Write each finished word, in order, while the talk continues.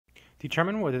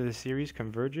Determine whether the series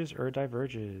converges or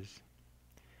diverges.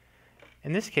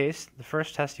 In this case, the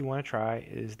first test you want to try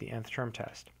is the nth term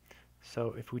test.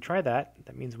 So if we try that,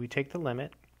 that means we take the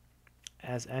limit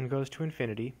as n goes to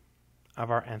infinity of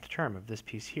our nth term of this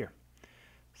piece here.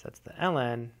 So that's the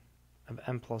ln of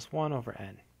n plus 1 over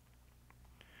n.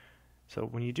 So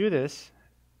when you do this,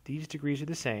 these degrees are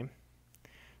the same.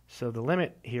 So the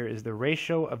limit here is the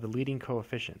ratio of the leading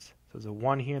coefficients. So there's a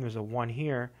 1 here and there's a 1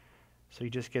 here. So you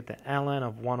just get the ln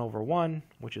of 1 over 1,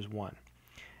 which is 1.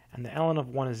 And the ln of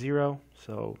 1 is 0,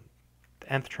 so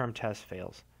the nth term test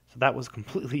fails. So that was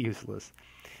completely useless.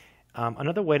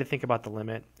 Another way to think about the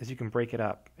limit is you can break it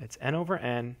up. It's n over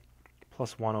n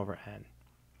plus 1 over n.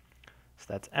 So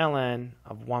that's ln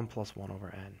of 1 plus 1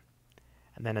 over n.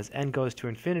 And then as n goes to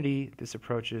infinity, this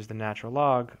approaches the natural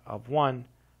log of 1,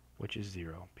 which is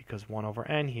 0, because 1 over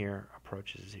n here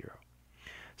approaches 0.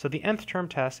 So the nth term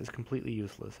test is completely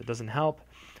useless. It doesn't help,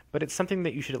 but it's something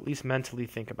that you should at least mentally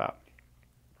think about.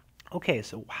 Okay,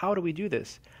 so how do we do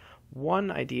this?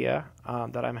 One idea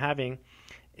that I'm having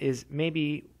is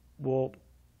maybe we'll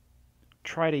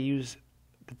try to use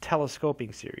the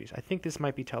telescoping series. I think this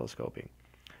might be telescoping.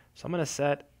 So I'm going to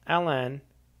set ln,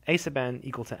 a sub n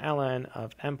equal to ln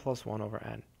of n plus 1 over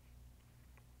n.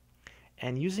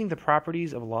 And using the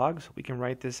properties of logs, we can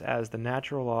write this as the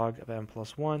natural log of n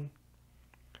plus 1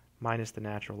 minus the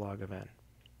natural log of n.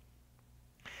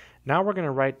 Now we're going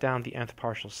to write down the nth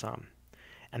partial sum,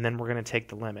 and then we're going to take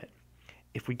the limit.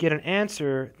 If we get an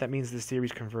answer, that means the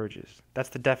series converges. That's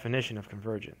the definition of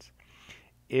convergence.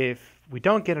 If we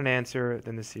don't get an answer,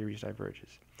 then the series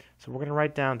diverges. So we're going to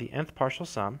write down the nth partial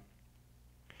sum.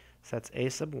 So that's a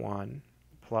sub 1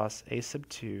 plus a sub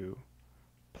 2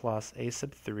 plus a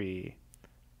sub 3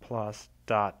 plus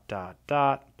dot dot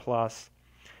dot plus,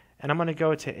 and I'm going to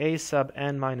go to a sub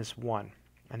n minus 1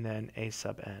 and then a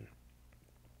sub n.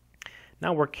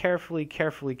 Now we're carefully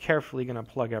going to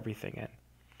plug everything in.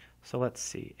 So let's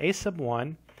see. A sub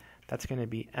 1, that's going to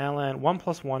be ln, 1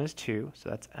 plus 1 is 2, so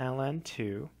that's ln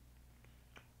 2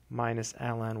 minus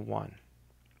ln 1.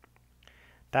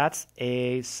 That's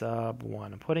a sub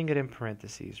 1. I'm putting it in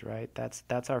parentheses, right?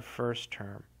 That's our first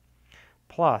term.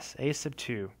 Plus a sub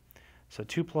 2. So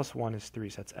 2 plus 1 is 3,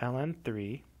 so that's ln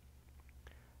 3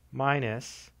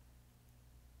 minus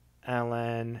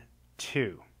ln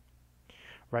 2,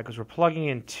 right? Because we're plugging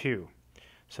in 2.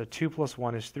 So 2 plus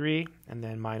 1 is 3, and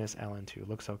then minus ln 2.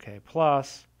 Looks okay.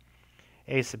 Plus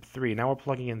a sub 3. Now we're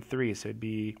plugging in 3, so it'd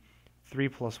be 3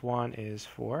 plus 1 is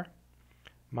 4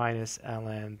 minus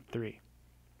ln 3.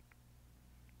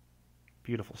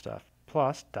 Beautiful stuff.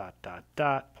 Plus dot dot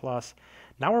dot plus.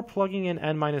 Now we're plugging in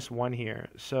n minus 1 here.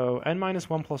 So n minus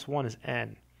 1 plus 1 is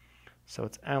n. So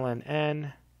it's ln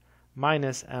n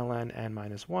minus ln n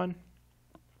minus 1.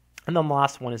 And then the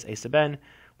last one is a sub n,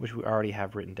 which we already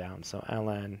have written down. So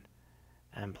ln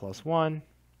n plus 1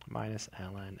 minus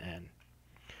ln n.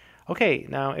 Okay,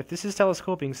 now if this is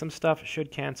telescoping, some stuff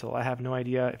should cancel. I have no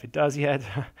idea if it does yet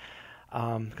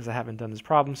because I haven't done this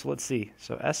problem. So let's see.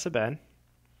 So s sub n.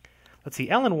 Let's see,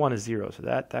 ln 1 is 0, so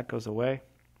that goes away.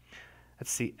 Let's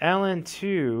see, ln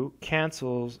 2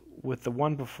 cancels with the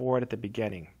one before it at the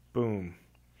beginning. Boom.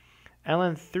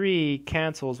 ln 3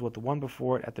 cancels with the one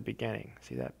before it at the beginning.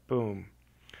 See that? Boom.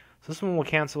 So this one will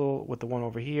cancel with the one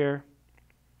over here.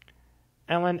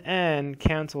 ln n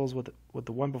cancels with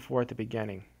the one before at the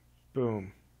beginning.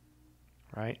 Boom.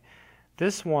 Right?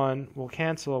 This one will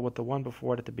cancel with the one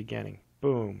before it at the beginning.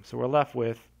 Boom. So we're left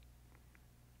with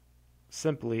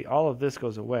simply all of this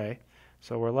goes away.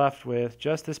 So we're left with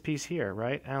just this piece here,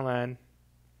 right? ln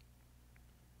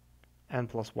n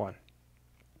plus 1.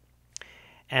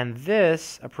 And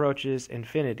this approaches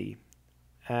infinity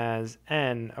as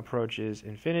n approaches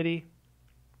infinity,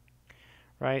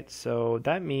 right? So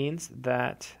that means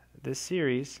that this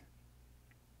series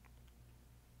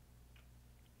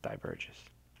diverges.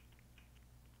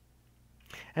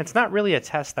 And it's not really a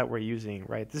test that we're using,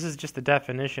 right? This is just the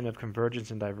definition of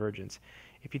convergence and divergence.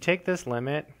 If you take this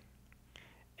limit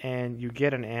and you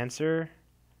get an answer,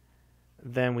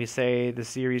 then we say the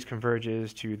series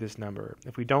converges to this number.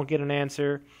 If we don't get an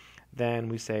answer, then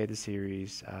we say the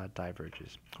series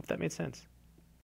diverges. Hope that made sense.